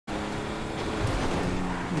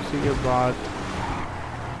उसी के बाद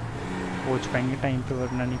पहुंच पाएंगे टाइम पे,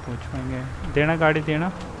 वरना नहीं पहुंच पाएंगे। देना गाड़ी देना।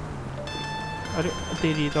 अरे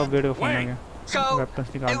तेरी तो अपडेट का फोन आ गया। So,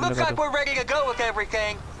 it looks like we're ready to go with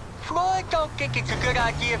everything. Floyd don't think it's a good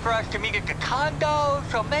idea for us to meet at the condo,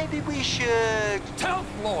 so maybe we should... Tell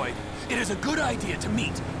Floyd it is a good idea to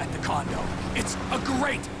meet at the condo. It's a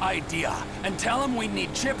great idea. And tell him we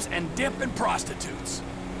need chips and dip and prostitutes.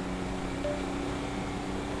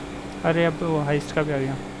 अरे अब वो heist का भी आ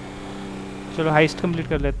गया। चलो heist complete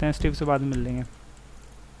कर लेते हैं, स्टीव से बाद में मिल लेंगे।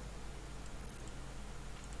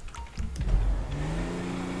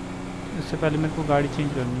 इससे पहले मेरे को गाड़ी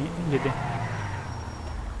चेंज करनी है। ये दे,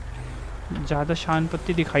 ज़्यादा शान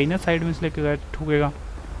पत्ती दिखाई ना साइड में, इसलिए कि ठुकेगा।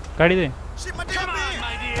 गाड़ी दे।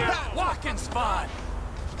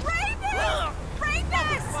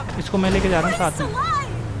 इसको मैं लेके जा रहा हूँ साथ में।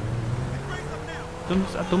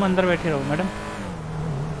 तुम अंदर बैठे रहो मैडम।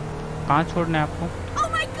 कहाँ छोड़ना है आपको?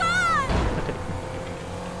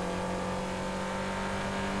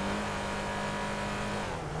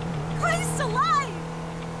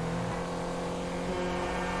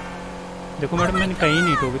 देखो मैडम, मैंने कहीं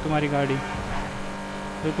नहीं ठोकी तुम्हारी गाड़ी,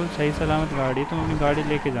 बिल्कुल सही सलामत गाड़ी। तुम अपनी गाड़ी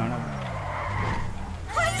लेके जाना।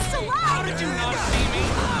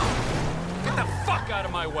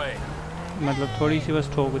 मतलब थोड़ी सी बस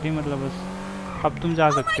ठोक दी, मतलब बस। अब तुम जा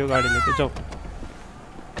सकते हो गाड़ी लेके, जाओ।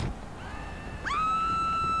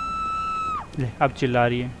 ले, अब चिल्ला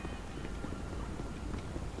रही है।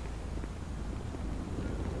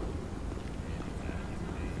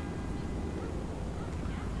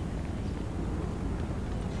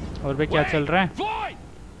 और भाई क्या चल रहा है? Floyd!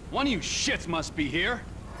 One of you shits must be here.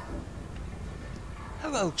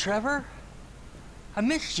 Hello, Trevor. I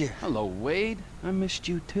missed you. Hello, Wade. I missed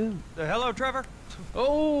you too. Hello, Trevor.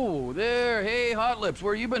 Oh, there. Hey, Hot Lips,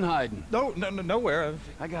 where you been hiding? Nowhere.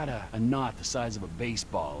 I got a knot the size of a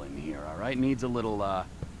baseball in here, all right? Needs a little,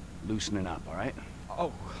 loosening up, all right?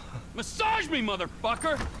 Oh. Massage me,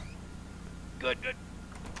 motherfucker! Good, good.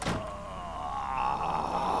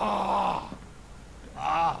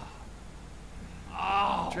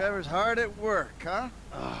 Trevor's hard at work, huh?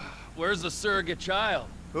 Where's the surrogate child?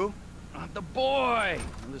 Who? The boy!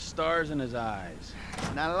 The stars in his eyes.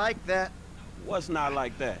 Not like that. What's not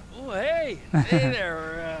like that? Oh, hey! Hey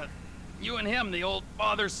there, you and him, the old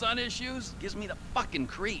father-son issues? Gives me the fucking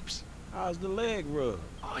creeps. How's the leg rub?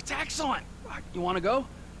 Oh, it's excellent! You wanna go?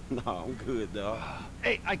 No, I'm good, dog.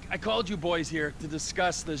 Hey, I called you boys here to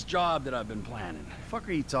discuss this job that I've been planning. The fuck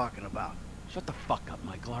are you talking about? Shut the fuck up,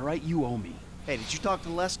 Michael, all right? You owe me. Hey, did you talk to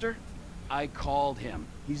Lester? I called him.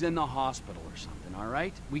 He's in the hospital or something, all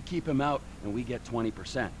right? We keep him out and we get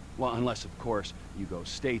 20%. Well, unless, of course, you go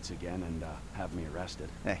states again and have me arrested.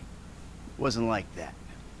 Hey, wasn't like that.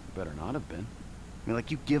 Better not have been. I mean,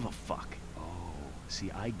 like you give a fuck. Oh,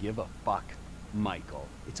 see, I give a fuck, Michael.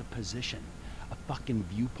 It's a position. A fucking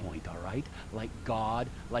viewpoint, all right? Like God,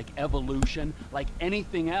 like evolution, like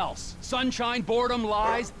anything else. Sunshine, boredom,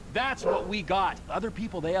 lies, that's what we got. Other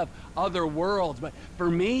people, they have other worlds, but for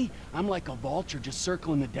me, I'm like a vulture just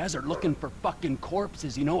circling the desert looking for fucking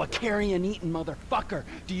corpses, you know, a carrion-eating motherfucker.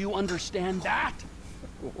 Do you understand that?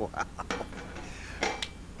 Wow.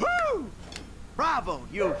 Woo! Bravo,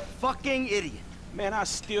 you fucking idiot. Man, I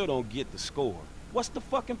still don't get the score. What's the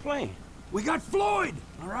fucking plan? We got Floyd,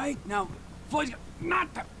 all right? Now, Floyd's got...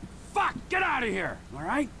 Not the... Fuck! Get out of here, all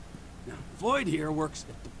right? Now, Floyd here works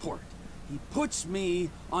at the port. He puts me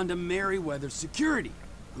onto Merryweather security,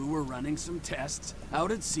 who were running some tests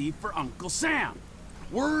out at sea for Uncle Sam.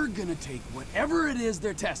 We're gonna take whatever it is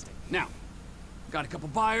they're testing. Now, got a couple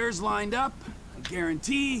buyers lined up. I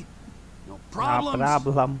guarantee no problems. No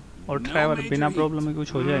problem. और Trevor बिना problem में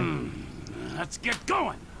कुछ हो जाए. Let's get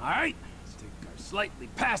going, all right? Slightly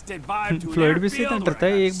past it vibe to Floyd भी से डरता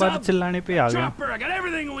है, एक बार चिल्लाने पे आ गया. Chopper, I got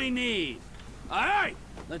everything we need. All right,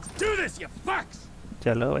 let's do this, you fucks.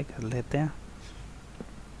 चलो भाई कर लेते हैं.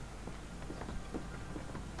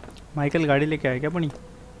 माइकल गाड़ी लेके आया क्या अपनी?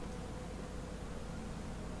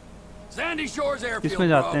 Sandy Shores Airfield. इसमें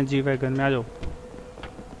जाते हैं जी वैगन में, आ जाओ.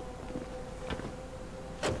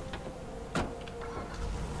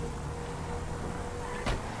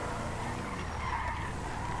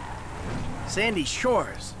 Sandy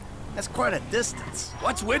Shores. That's quite a distance.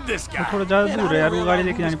 What's with this guy? थोड़ा ज़्यादा दूर है यार, वो गाड़ी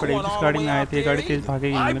लेके जानी पड़ेगी. जिस गाड़ी में आए थे, गाड़ी तेज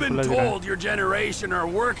भागेगी. I've been told your generation are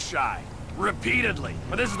work shy, repeatedly,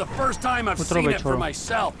 but this is the first time I've seen it for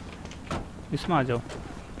myself. इसमें आ जाओ.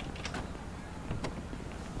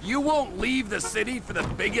 You won't leave the city for the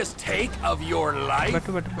biggest take of your life?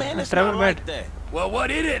 बैठो बैठो. Trevor बैठ. Well,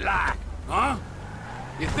 what is it like, huh?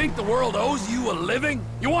 You think the world owes you a living?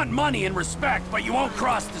 You want money and respect, but you won't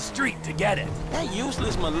cross the street to get it. That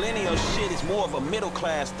useless millennial shit is more of a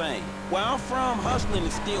middle-class thing. Where I'm from, hustling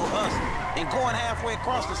is still hustling. And going halfway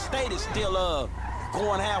across the state is still,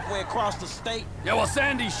 going halfway across the state. Yeah, well,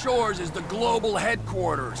 Sandy Shores is the global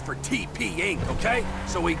headquarters for TP Inc., okay?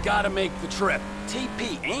 So we gotta make the trip.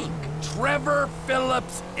 TP Inc.? Trevor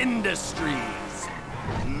Phillips Industries.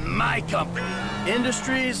 My company.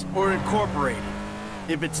 Industries or Incorporated?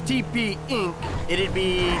 If it's TP Inc., it'd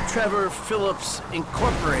be Trevor Phillips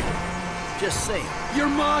Incorporated. Just saying. You're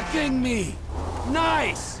mocking me!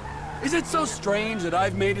 Nice! Is it so strange that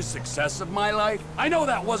I've made a success of my life? I know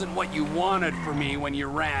that wasn't what you wanted for me when you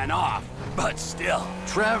ran off, but still.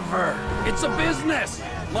 Trevor! It's a business!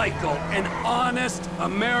 Michael, an honest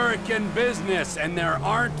American business, and there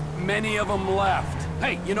aren't many of them left.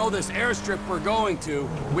 Hey, you know this airstrip we're going to,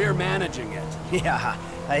 we're managing it. Yeah,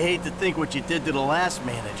 I hate to think what you did to the last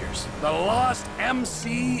managers. The Lost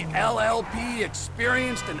MC LLP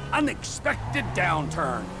experienced an unexpected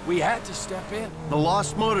downturn. We had to step in. The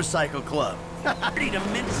Lost Motorcycle Club. Ready to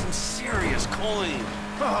mint some serious coin.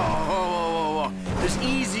 Whoa. There's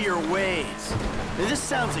easier ways. Now, this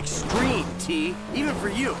sounds extreme, T, even for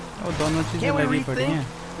you. और दोनों चीजें Can't we लगी पड़ी rethink? हैं।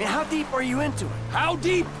 I mean, how deep are you into it? How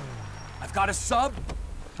deep? I've got a sub.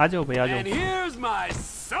 आ जाओ भाई, आ And जाओ। here's my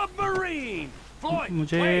submarine. Floyd,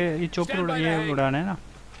 मुझे Wade, ये चॉपर stand by the ये hangar. उड़ाना है ना।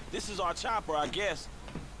 This is our chopper, I guess.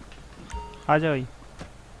 आ जाओ भाई।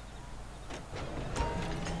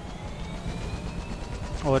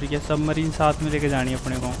 और ये सबमरीन साथ में लेके जानी है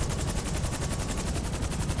अपने को।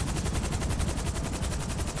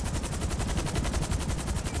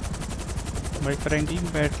 भाई फ्रैंकलिन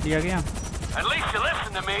बैठ लिया गया। At least you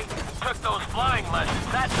listened to me. Took those flying lessons.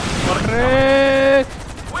 That's अरे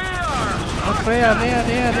we are. अरे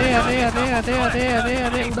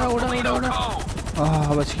उड़ा।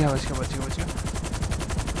 बच गया।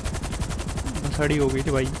 बसड़ी हो गई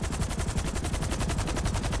थी भाई।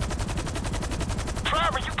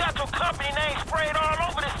 Trevor, you got your company name sprayed all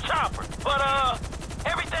over this chopper. But,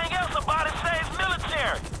 everything else about it says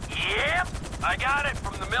military. Yep, I got it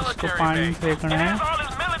from the इसको military पानी base. फेंकना It है। has all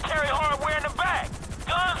this military hardware in the back.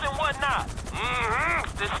 Guns and whatnot.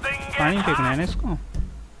 This thing पानी gets फेंकना है hot. ना इसको।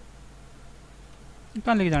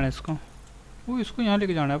 कहाँ लेके जाना है इसको? वो इसको यहाँ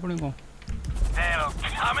लेके जाना है अपने को। That'll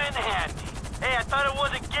come in handy. Hey, I thought it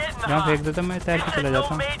wasn't getting यहाँ hot. फेंक देता मैं तैर के This चला is no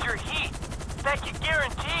जाता। major heat. That you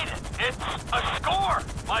guaranteed it. It's a score,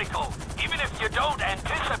 Michael. Even if you don't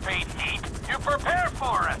anticipate heat, you prepare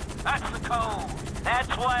for it. That's the code.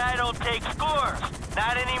 That's why I don't take scores.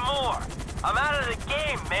 Not anymore. I'm out of the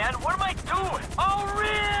game, man. What am I doing? Oh,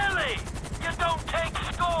 really? You don't take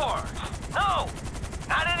scores? No,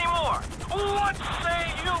 not anymore. What say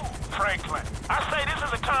you, Franklin? I say this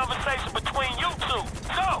is a conversation between you two.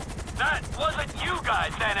 So, that wasn't you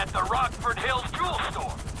guys then at the Rockford Hills jewel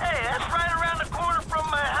store. Hey, that's right around the corner from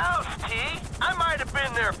my house, T. I might have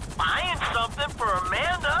been there buying something for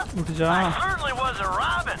Amanda. उठ जा। I certainly wasn't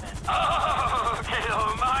robbing it. Oh, okay,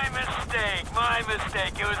 oh, my mistake.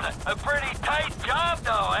 It was a pretty tight job,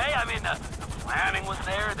 though, eh? I mean, the planning was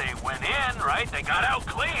there, they went in, right? They got out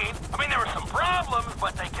clean. I mean, there were some problems,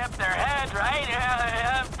 but they kept their head, right?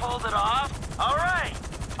 Yeah, pulled it off. All right.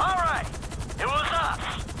 It was us.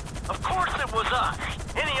 Of course it was us.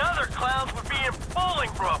 Any other clowns would be in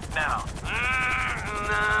Bolingbrook now.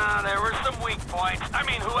 No, there were some weak points. I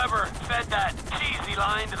mean, whoever fed that cheesy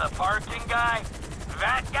line to the parking guy,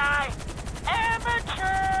 that guy,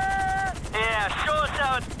 amateur! Yeah, show us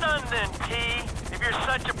how it's done then, T. If you're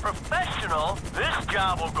such a professional, this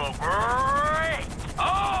job will go great.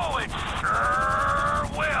 Oh, it sure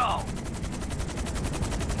will.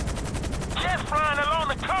 Jet flying along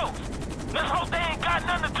the coast. This whole thing ain't got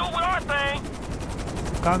nothing to do with our thing.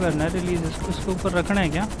 कहाँ करना है release? इसको ऊपर रखना है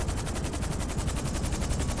क्या?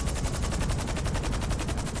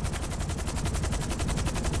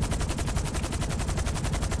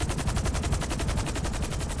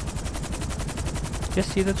 या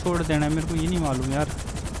सीधा छोड़ देना है? मेरे को ये नहीं मालूम यार।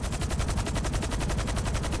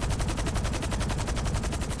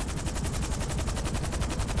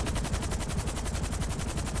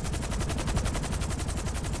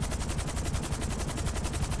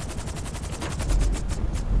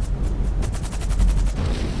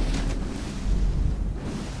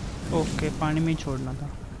 ओके, पानी में ही छोड़ना था।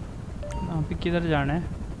 यहाँ पे किधर जाना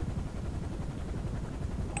है?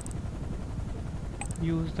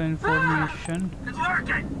 Use the information,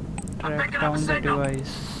 track down the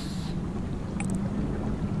device.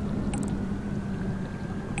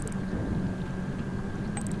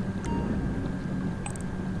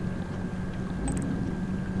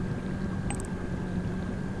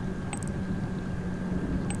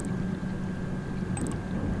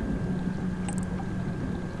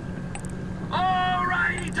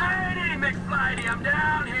 Alrighty, I'm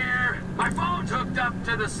down here. My phone's hooked up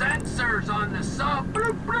to the sensors on the sub.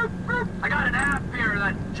 Bloop, bloop, bloop. I got an app here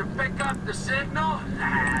that should pick up the signal.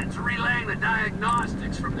 It's relaying the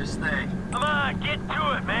diagnostics from this thing. Come on, get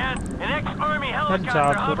to it, man. An ex-army यार helicopter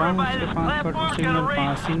जा तो रहा hovering हूँ by उसके this पास पर platform's signal gonna raise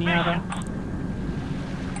पास ही नहीं आ रहा.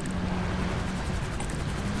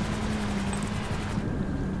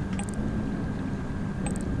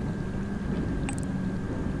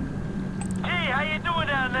 How you doing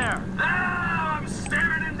down there? Ah, I'm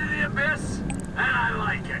staring into the abyss, and I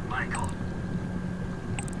like it, Michael.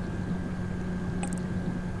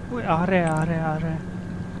 ओए आ रहे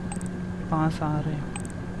पास आ रहे.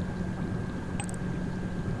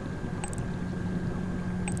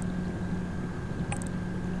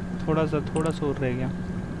 थोड़ा सा और रह गया.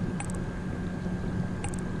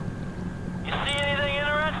 You see anything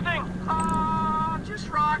interesting? Just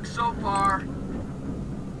rocks so far.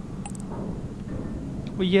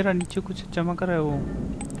 वो ये रहा नीचे कुछ चमक रहा है वो.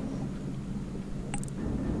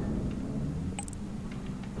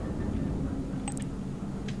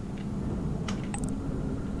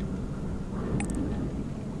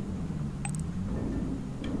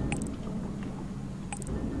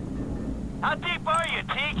 How deep are you,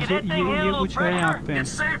 T? Can that thing handle कुछ है यहाँ pressure? पे.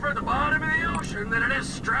 It's safer at the bottom of the ocean than it is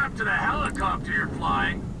strapped to the helicopter you're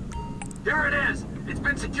flying. Here it is. It's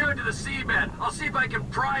been secured to the seabed. I'll see if I can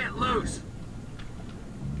pry it loose.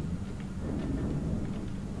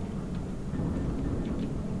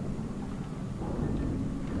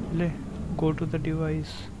 ले go to the device.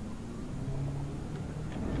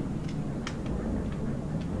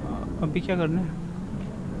 अभी क्या करना है?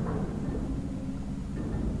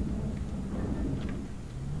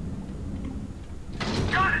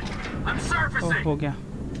 Got it. I'm surfacing. हो गया.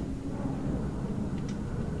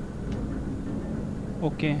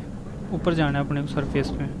 Okay ऊपर जाना है अपने सरफेस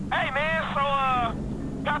पे. Hey, man, so,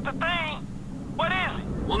 got the thing? What is it?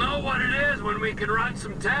 We'll know what it is when we can run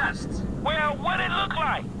some tests. Well, what it look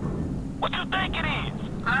like? What you think it is?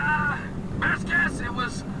 Best guess it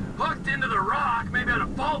was hooked into the rock, maybe on a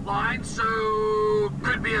fault line, so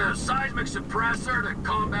could be a seismic suppressor to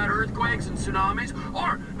combat earthquakes and tsunamis,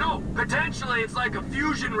 or no, potentially it's like a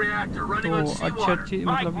fusion reactor running on तो seawater. अच्छी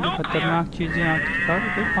मतलब ये खतरनाक चीजें आखिरकार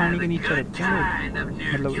तो पानी के नीचे रखते हैं लोग,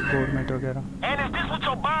 मतलब गवर्नमेंट वगैरह. And is this what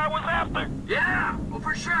your buyer was after? Yeah, well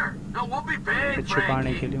for sure. No, we'll be paid,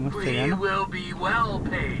 छुपाने के Frankie. लिए मस्त है We ना. will be well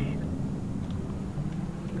paid.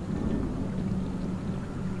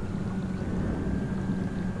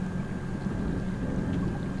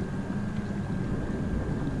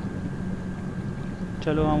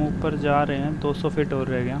 चलो हम ऊपर जा रहे हैं. 200 फीट और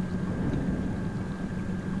रह गया.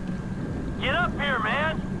 Get up here,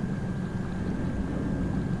 man.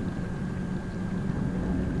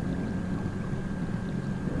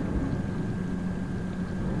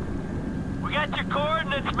 We got your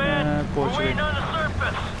coordinates, man. We're waiting on the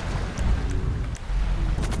surface.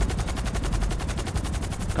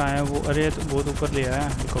 कहाँ है वो? अरे तो बहुत ऊपर ले आया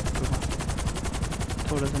हेलीकॉप्टर को.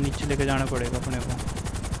 थोड़ा सा नीचे लेके जाना पड़ेगा अपने को.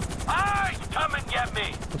 Come and get me.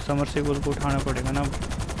 तो समरसेबल को उठाना पड़ेगा ना.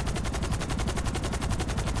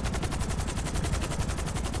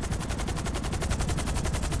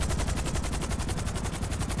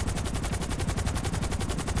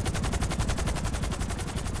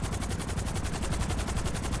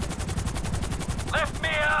 Lift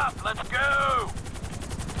me up. Let's go.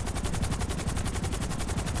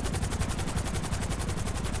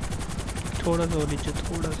 थोड़ा सा और नीचे,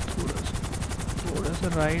 थोड़ा सा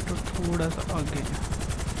राइट और थोड़ा सा आगे.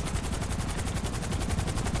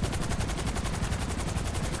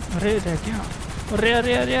 अरे रह गया. अरे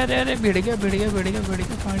अरे अरे अरे अरे भिड़ गया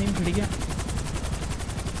पानी में भिड़ गया.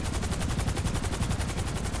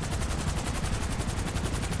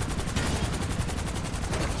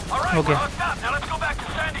 All right, we're hooked up. Now let's go back to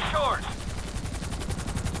Sandy Shores.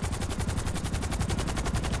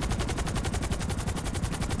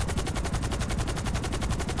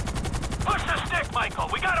 Push the stick, Michael.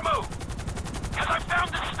 We gotta move. Because I found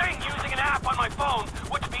this thing using an app on my phone,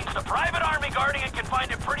 which means the private army guarding it can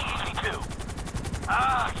find it pretty easy too.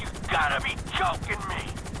 You gotta be joking me.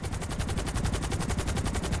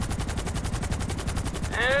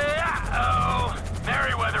 Uh-oh.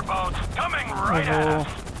 Merryweather boats coming right at us.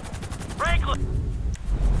 Franklin,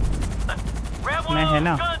 grab one of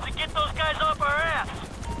those guns and get those guys off our ass.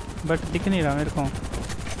 But दिख नहीं रहा मेरे को.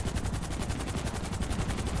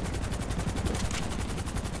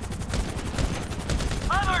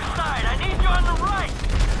 Other side, I need you on the right.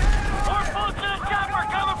 More boats in the chopper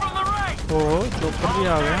coming from the right. Oh chopper भी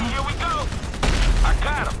आ गया. Here we go. I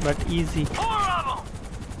got him. But easy. Four of them.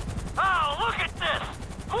 Oh, look at this.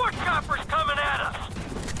 More choppers coming at us.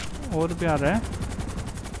 और भी आ रहा है।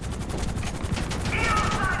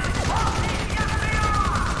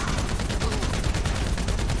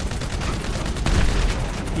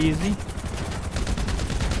 Easy.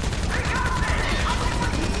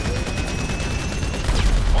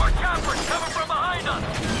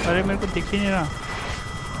 अरे मेरे को दिख ही नहीं रहा।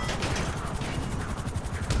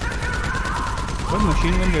 और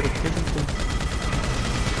मशीन गन दे रखी है बिल्कुल।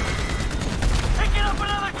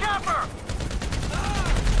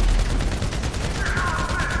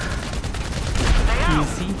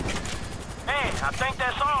 Easy. Hey, I think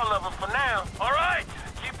that's all of them for now. All right,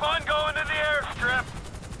 keep on going to the airstrip.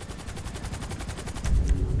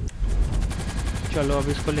 चलो अब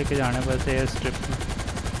इसको लेके जाना है बस एयर स्ट्रिप में।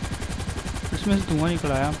 इसमें से धुआं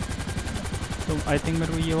निकला है, तो आई थिंक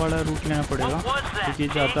मेरे को ये वाला रूट लेना पड़ेगा क्योंकि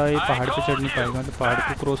ज़्यादा ये पहाड़ पे चढ़ नहीं पाएगा, तो पहाड़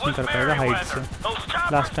को क्रॉस नहीं कर पाएगा हाइट से।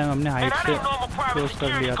 लास्ट टाइम हमने हाइट से क्रॉस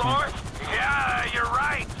कर लिया था।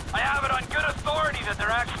 I have it on good authority that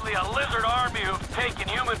they're actually a lizard army who've taken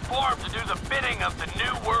human form to do the bidding of the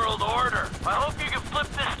New World Order. I hope you can flip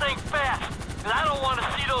this thing fast, because I don't want to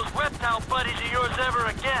see those reptile buddies of yours ever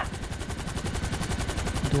again.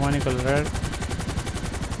 धुआं निकल रहा है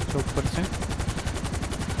ऊपर से।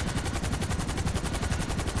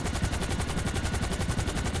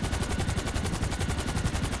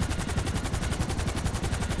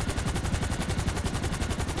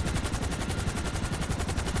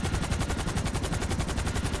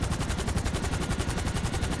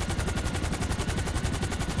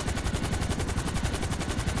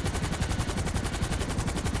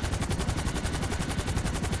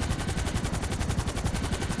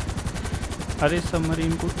 अरे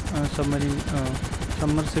submarine को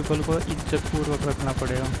submersible को इज्जतपूर्वक रखना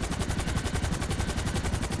पड़ेगा।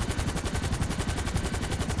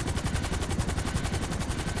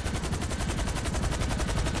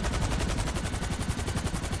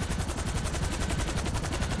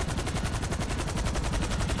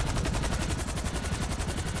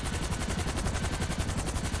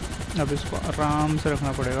 अब इसको आराम से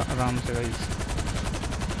रखना पड़ेगा, आराम से गाइस।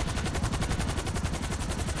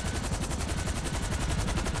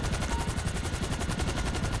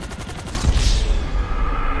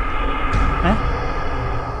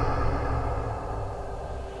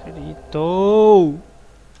 तो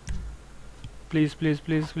प्लीज़ प्लीज़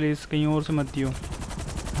प्लीज़ प्लीज़ कहीं और से मत दियो।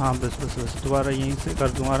 हाँ बस बस बस दोबारा यहीं से कर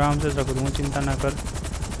दूँगा, आराम से रख दूँगा, चिंता ना कर।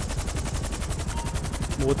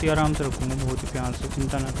 बहुत ही आराम से रखूँगा, बहुत ही प्यार से,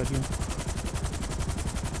 चिंता ना करियो।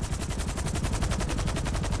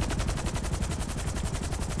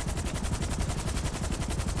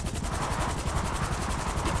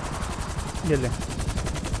 ये ले।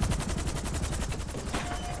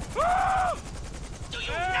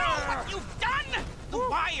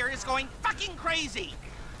 Going fucking crazy.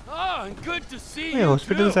 Oh, and good to see ये you.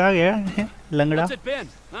 हॉस्पिटल से आ गया लंगड़ा। What's it been?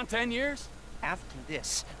 Not 10 years? After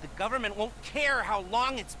this, the government won't care how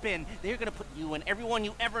long it's been. They're gonna put you and everyone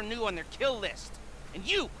you ever knew on their kill list. And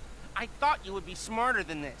you, I thought you would be smarter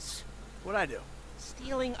than this. What'd I do?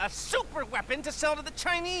 Stealing a super weapon to sell to the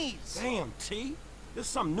Chinese. Damn, T. This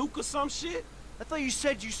some nuke or some shit? I thought you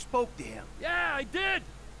said you spoke to him. Yeah, I did.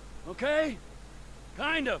 Okay?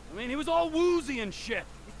 Kind of. I mean, he was all woozy and shit.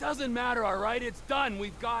 It doesn't matter, all right? It's done.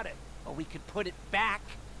 We've got it. Or we could put it back.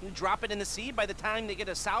 You drop it in the sea by the time they get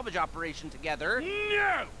a salvage operation together.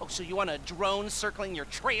 No! Oh, so you want a drone circling your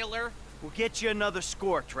trailer? We'll get you another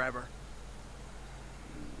score, Trevor.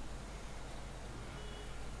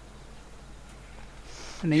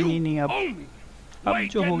 नहीं अब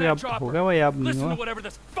जो हो गया अब हो गया भाई, अब नहीं Listen हुआ। to whatever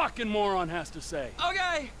this fucking moron has to say.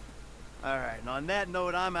 Okay. All right, and on that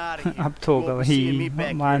note, I'm out of here. अब तो होगा Won't be seeing me भाई,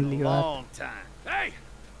 back मान here in ली a बात। long time. Hey,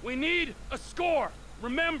 we need a score.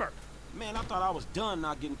 Remember. Man, I thought I was done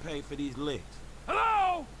not getting paid for these licks.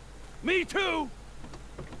 Hello? Me too.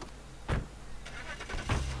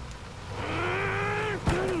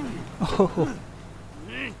 Oh